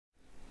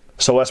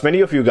So as many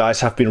of you guys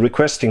have been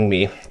requesting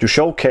me to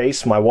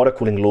showcase my water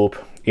cooling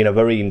loop in a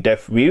very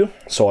in-depth view,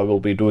 so I will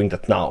be doing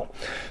that now.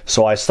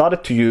 So I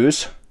started to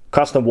use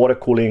custom water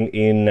cooling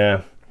in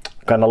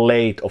kind of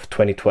late of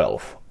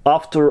 2012.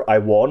 After I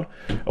won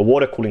a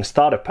water cooling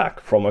starter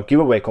pack from a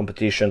giveaway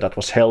competition that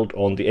was held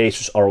on the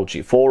ASUS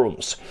ROG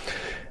forums.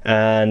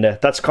 And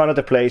that's kind of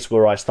the place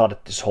where I started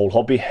this whole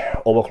hobby,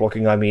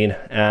 overclocking I mean,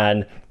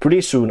 and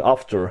pretty soon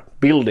after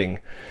building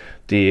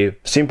the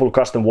simple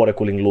custom water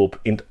cooling loop,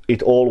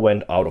 it all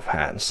went out of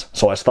hands.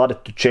 So I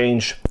started to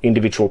change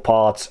individual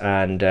parts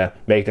and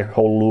make the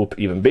whole loop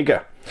even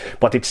bigger.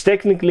 But it's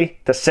technically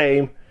the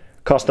same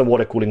custom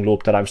water cooling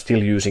loop that I'm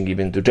still using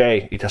even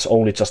today. It has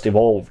only just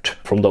evolved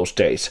from those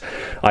days.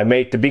 I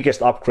made the biggest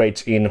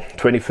upgrades in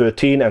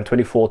 2013 and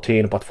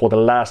 2014, but for the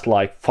last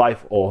like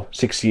 5 or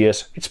 6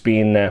 years, it's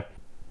been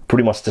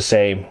pretty much the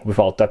same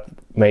without that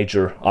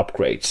major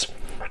upgrades.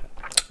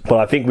 But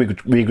I think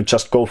we could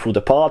just go through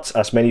the parts,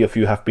 as many of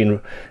you have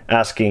been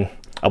asking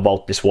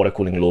about this water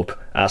cooling loop,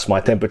 as my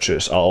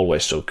temperatures are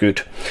always so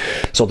good.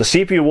 So the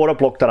CPU water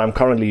block that I'm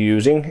currently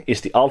using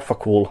is the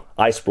Overclocking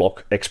Ice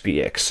Block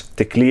XPX,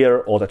 the clear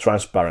or the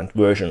transparent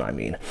version I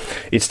mean.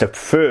 It's the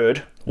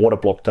third water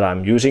block that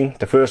I'm using.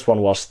 The first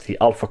one was the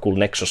Overclocking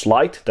Nexus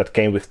Lite that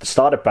came with the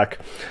starter pack.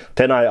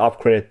 Then I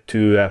upgraded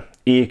to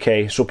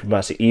EK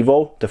Supermassive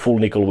Evo, the full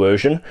nickel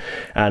version,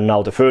 and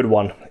now the third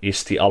one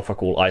is the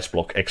Overclocking Ice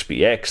Block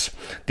XPX.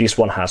 This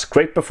one has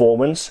great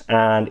performance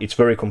and it's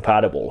very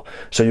compatible,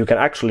 so you can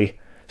actually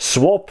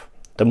swap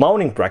the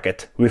mounting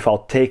bracket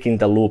without taking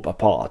the loop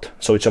apart.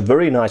 So it's a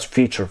very nice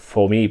feature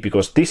for me,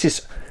 because this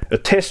is a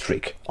test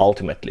rig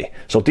ultimately.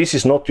 So this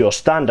is not your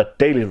standard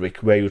daily rig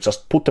where you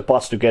just put the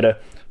parts together,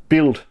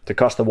 build the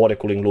custom water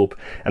cooling loop,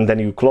 and then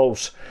you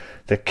close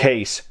the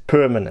case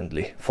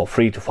permanently for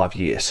 3 to 5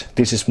 years.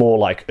 This is more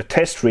like a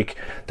test rig.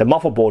 The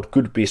motherboard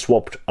could be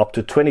swapped up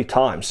to 20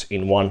 times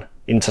in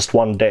just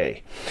one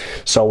day.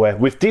 So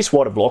with this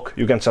water block,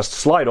 you can just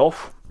slide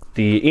off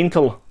the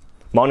Intel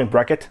mounting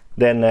bracket,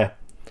 then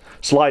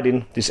slide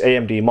in this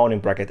AMD mounting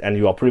bracket, and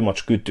you are pretty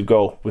much good to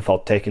go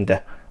without taking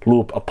the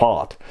loop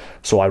apart.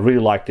 So I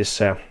really like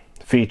this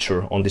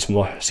feature on this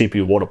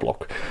CPU water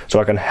block. So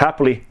I can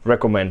happily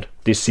recommend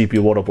this CPU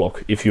water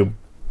block if you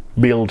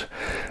build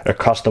a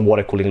custom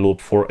water cooling loop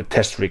for a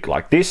test rig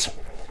like this.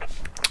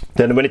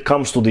 Then when it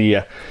comes to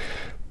the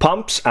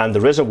pumps and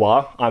the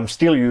reservoir, I'm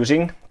still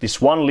using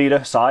this 1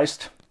 liter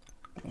sized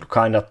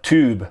kind of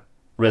tube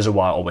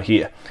reservoir over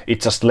here.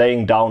 It's just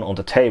laying down on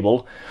the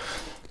table.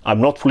 I'm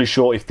not fully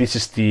sure if this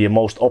is the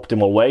most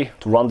optimal way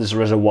to run this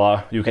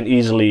reservoir. You can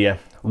easily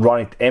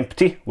run it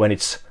empty when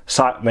it's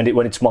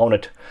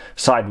mounted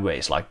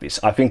sideways like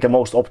this. I think the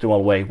most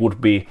optimal way would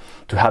be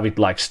to have it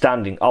like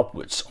standing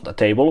upwards on the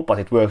table, but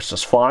it works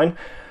just fine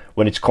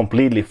when it's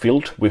completely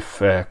filled with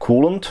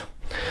coolant.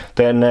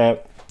 Then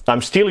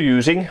I'm still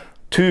using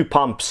 2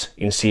 pumps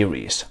in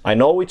series. I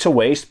know it's a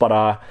waste,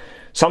 but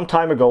some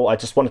time ago I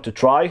just wanted to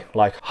try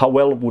like how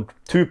well would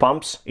 2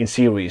 pumps in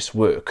series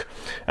work,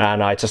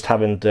 and I just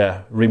haven't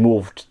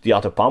removed the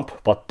other pump.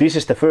 But this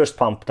is the first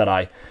pump that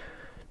I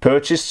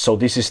purchased. So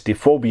this is the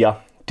Phobia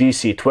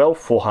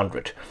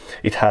DC12-400.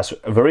 It has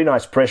a very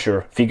nice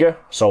pressure figure,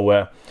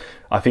 so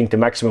I think the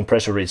maximum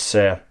pressure is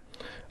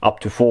up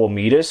to 4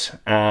 meters,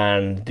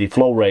 and the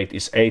flow rate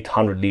is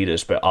 800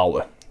 liters per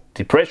hour.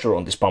 The pressure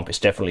on this pump is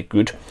definitely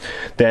good.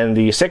 Then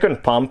the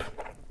second pump,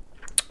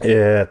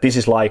 this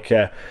is like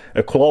a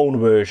clone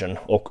version,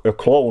 or a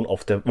clone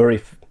of the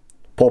very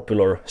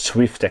popular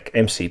Swiftech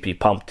MCP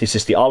pump. This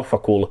is the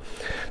Overclocking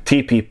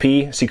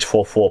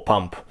TPP644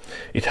 pump.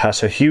 It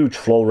has a huge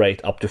flow rate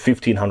up to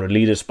 1500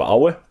 liters per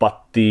hour,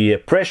 but the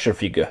pressure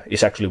figure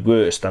is actually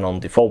worse than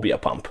on the Phobia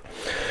pump.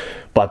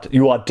 But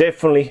you are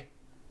definitely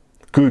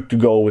good to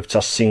go with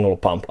just single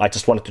pump. I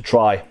just wanted to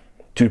try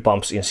 2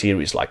 pumps in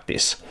series like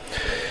this.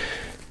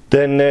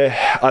 Then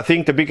I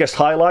think the biggest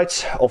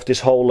highlights of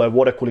this whole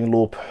water cooling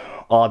loop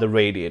are the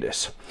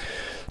radiators.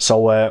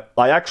 So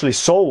I actually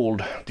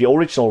sold the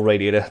original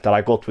radiator that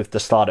I got with the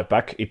starter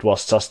pack. It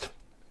was just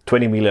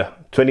 20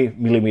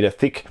 millimeter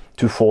thick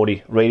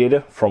 240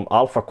 radiator from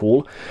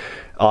Overclocking.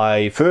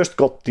 I first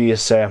got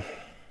this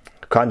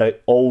kind of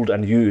old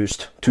and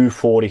used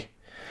 240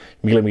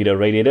 millimeter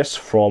radiators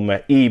from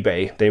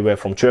eBay. They were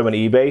from German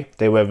eBay.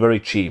 They were very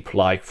cheap,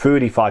 like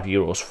 35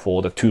 euros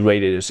for the 2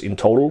 radiators in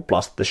total,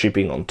 plus the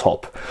shipping on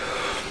top.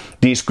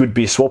 These could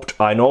be swapped,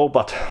 I know,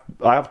 but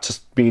I have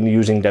just been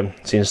using them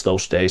since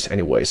those days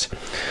anyways.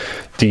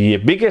 The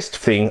biggest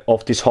thing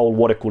of this whole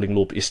water cooling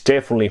loop is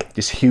definitely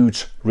this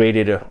huge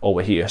radiator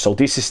over here. So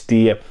this is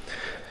the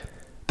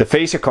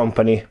Fazer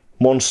company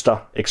Monster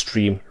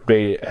Extreme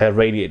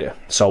radiator.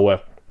 So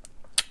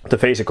the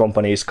Fazer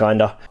company is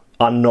kind of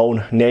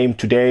unknown name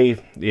today.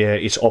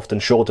 It's often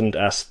shortened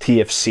as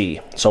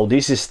TFC. So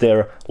this is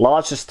their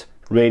largest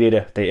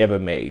radiator they ever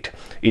made.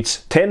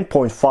 It's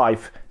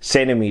 10.5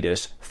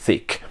 centimeters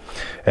thick.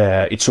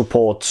 It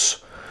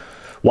supports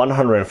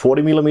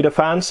 140 millimeter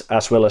fans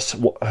as well as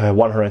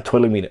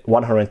 120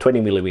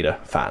 millimeter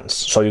fans.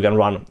 So you can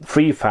run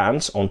 3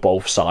 fans on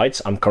both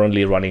sides. I'm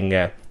currently running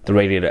the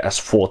radiator as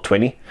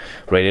 420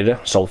 radiator,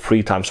 so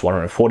 3 times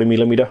 140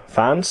 millimeter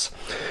fans,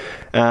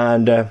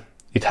 and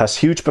it has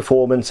huge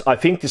performance. I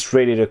think this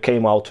radiator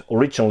came out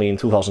originally in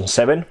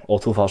 2007 or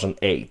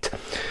 2008.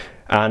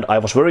 And I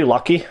was very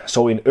lucky,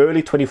 so in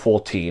early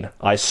 2014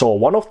 I saw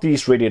one of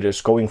these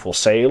radiators going for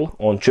sale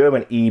on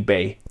German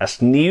eBay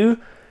as new,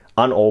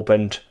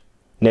 unopened,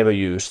 never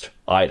used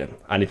item,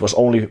 and it was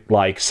only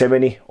like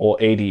 70 or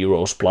 80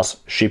 euros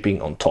plus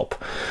shipping on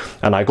top.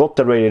 And I got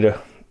the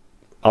radiator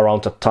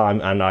around that time,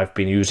 and I've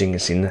been using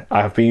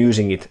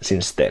it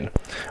since then.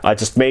 I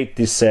just made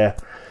this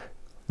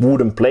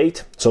wooden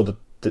plate so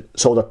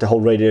that the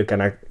whole radiator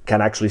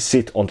can actually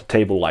sit on the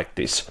table like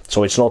this.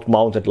 So it's not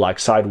mounted like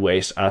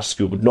sideways as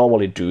you would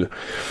normally do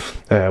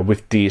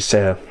with these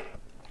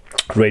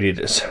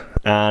radiators.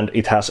 And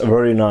it has a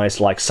very nice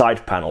like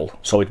side panel,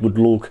 so it would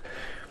look,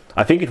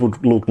 I think it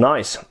would look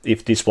nice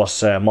if this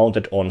was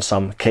mounted on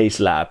some Case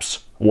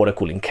Labs water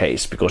cooling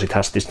case, because it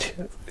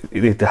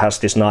has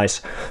this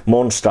nice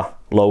monster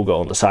logo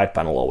on the side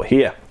panel over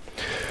here.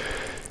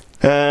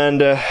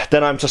 And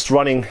then I'm just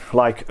running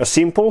like a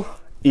simple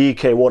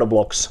EK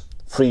Waterblocks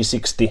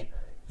 360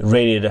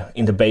 radiator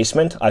in the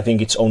basement. I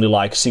think it's only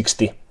like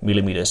 60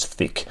 millimeters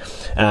thick,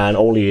 and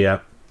only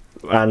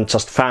and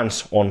just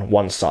fans on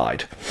one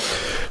side.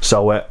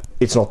 So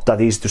it's not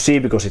that easy to see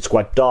because it's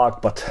quite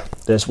dark, but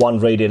there's one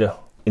radiator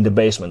in the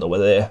basement over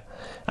there,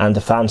 and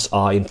the fans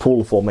are in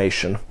pull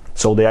formation,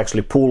 so they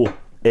actually pull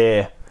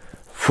air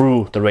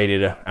through the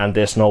radiator, and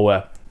there's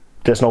no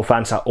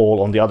fans at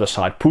all on the other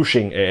side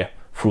pushing air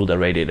through the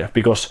radiator,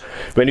 because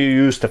when you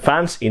use the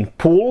fans in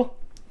pull,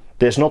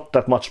 there's not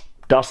that much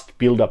dust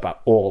buildup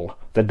at all.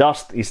 The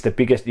dust is the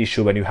biggest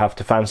issue when you have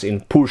the fans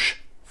in push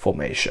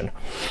formation.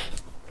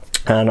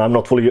 And I'm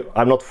not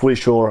fully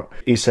sure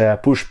is a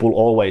push pull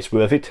always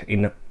worth it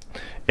in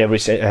every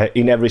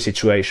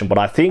situation. But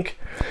I think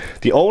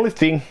the only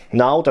thing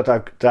now that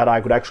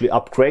I could actually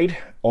upgrade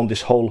on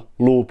this whole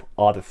loop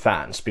are the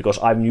fans, because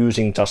I'm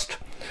using just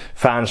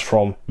fans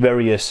from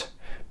various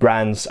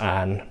brands,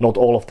 and not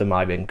all of them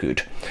are even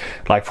good.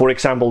 Like for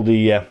example,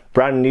 the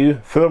brand new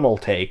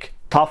Thermaltake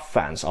Tough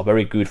fans are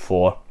very good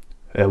for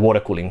water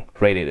cooling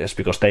radiators,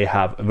 because they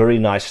have a very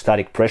nice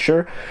static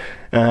pressure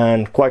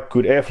and quite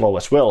good airflow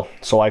as well.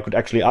 So I could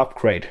actually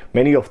upgrade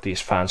many of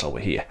these fans over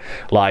here,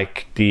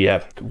 like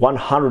the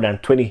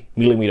 120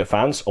 millimeter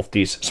fans of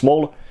these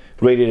small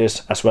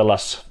radiators, as well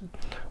as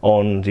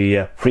on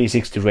the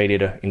 360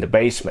 radiator in the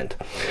basement.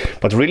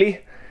 But really,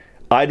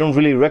 I don't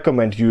really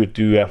recommend you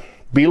to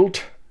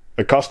build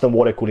a custom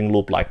water cooling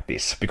loop like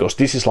this, because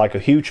this is like a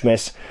huge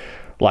mess,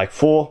 like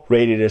 4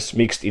 radiators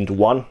mixed into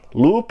one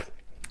loop.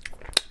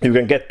 You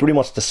can get pretty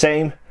much the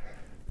same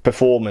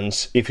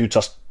performance if you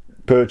just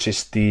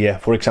purchase the,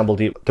 for example,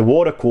 the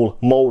Watercool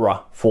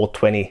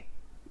MO-RA3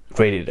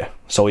 radiator.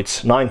 So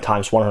it's 9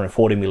 times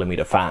 140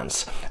 millimeter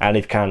fans, and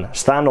it can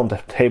stand on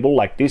the table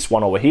like this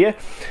one over here,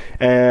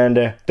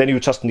 and then you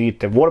just need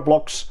the water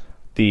blocks,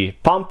 the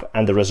pump,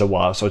 and the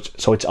reservoir. So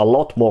it's a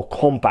lot more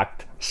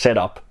compact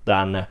setup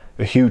than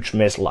a huge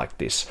mess like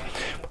this.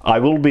 I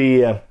will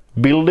be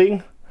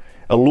building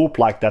a loop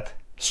like that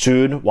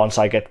soon once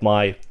I get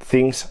my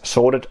things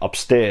sorted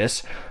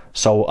upstairs.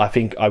 So I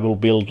think I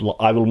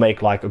will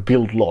make like a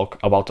build log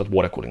about that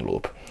water cooling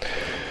loop.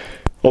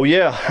 Oh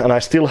yeah, and I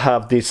still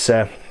have this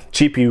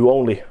GPU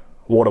only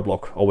water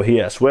block over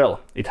here as well.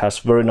 It has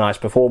very nice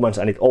performance,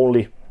 and it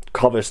only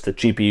covers the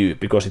GPU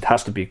because it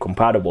has to be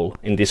compatible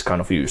in this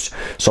kind of use.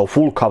 So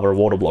full cover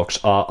water blocks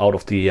are out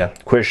of the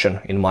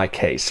question in my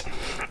case.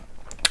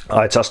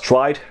 I just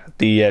tried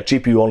the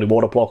GPU only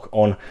water block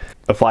on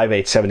a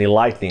 5870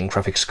 Lightning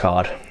graphics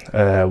card,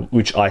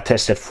 which I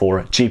tested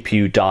for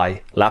GPU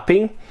die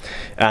lapping,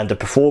 and the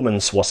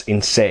performance was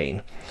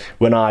insane.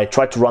 When I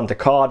tried to run the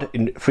card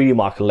in 3D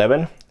Mark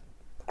 11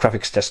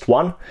 graphics test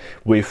 1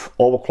 with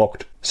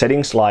overclocked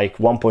settings like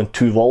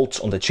 1.2 volts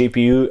on the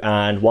GPU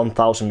and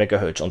 1000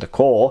 megahertz on the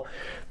core,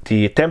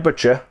 the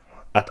temperature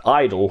at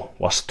idle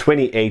was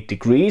 28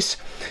 degrees,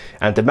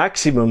 and the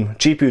maximum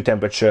GPU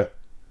temperature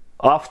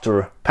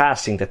after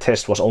passing the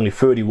test was only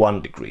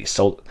 31 degrees.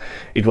 So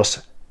it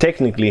was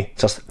technically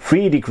just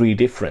 3-degree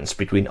difference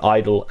between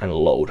idle and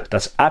load.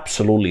 That's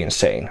absolutely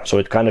insane. So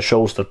it kind of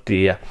shows that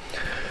the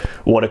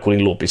water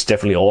cooling loop is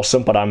definitely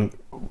awesome,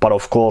 but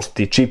of course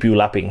the GPU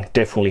lapping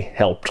definitely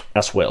helped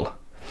as well.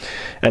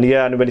 And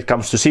yeah, and when it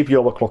comes to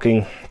CPU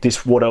overclocking,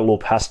 this water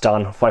loop has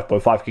done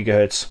 5.5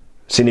 GHz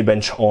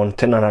Cinebench on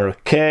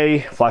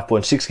 10900K,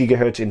 5.6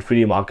 GHz in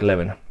 3D Mark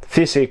 11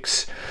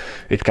 physics.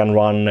 It can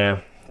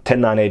run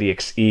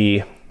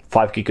 10980XE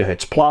 5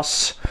 GHz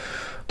plus,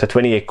 the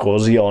 28 core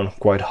Xeon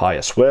quite high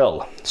as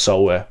well.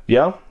 So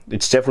yeah,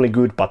 it's definitely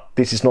good, but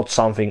this is not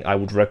something I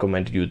would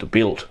recommend you to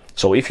build.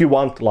 So if you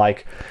want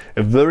like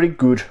a very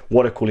good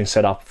water cooling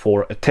setup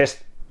for a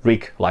test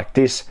rig like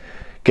this,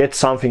 get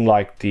something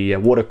like the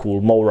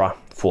Watercool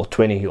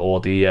MO-RA3 or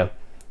the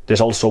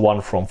there's also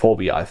one from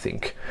Phobia, I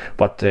think.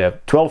 But the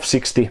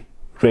 1260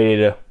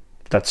 radiator,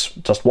 that's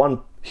just one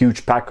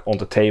huge pack on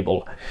the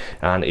table,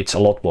 and it's a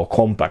lot more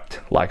compact,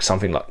 like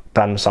something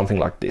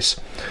like this.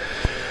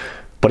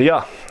 But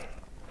yeah,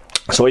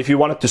 so if you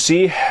wanted to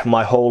see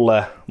my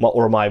whole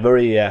my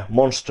very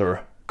monster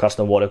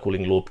custom water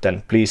cooling loop,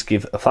 then please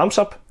give a thumbs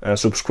up and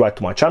subscribe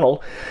to my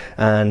channel.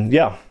 And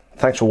yeah,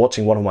 thanks for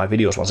watching one of my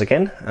videos once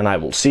again, and I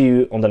will see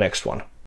you on the next one.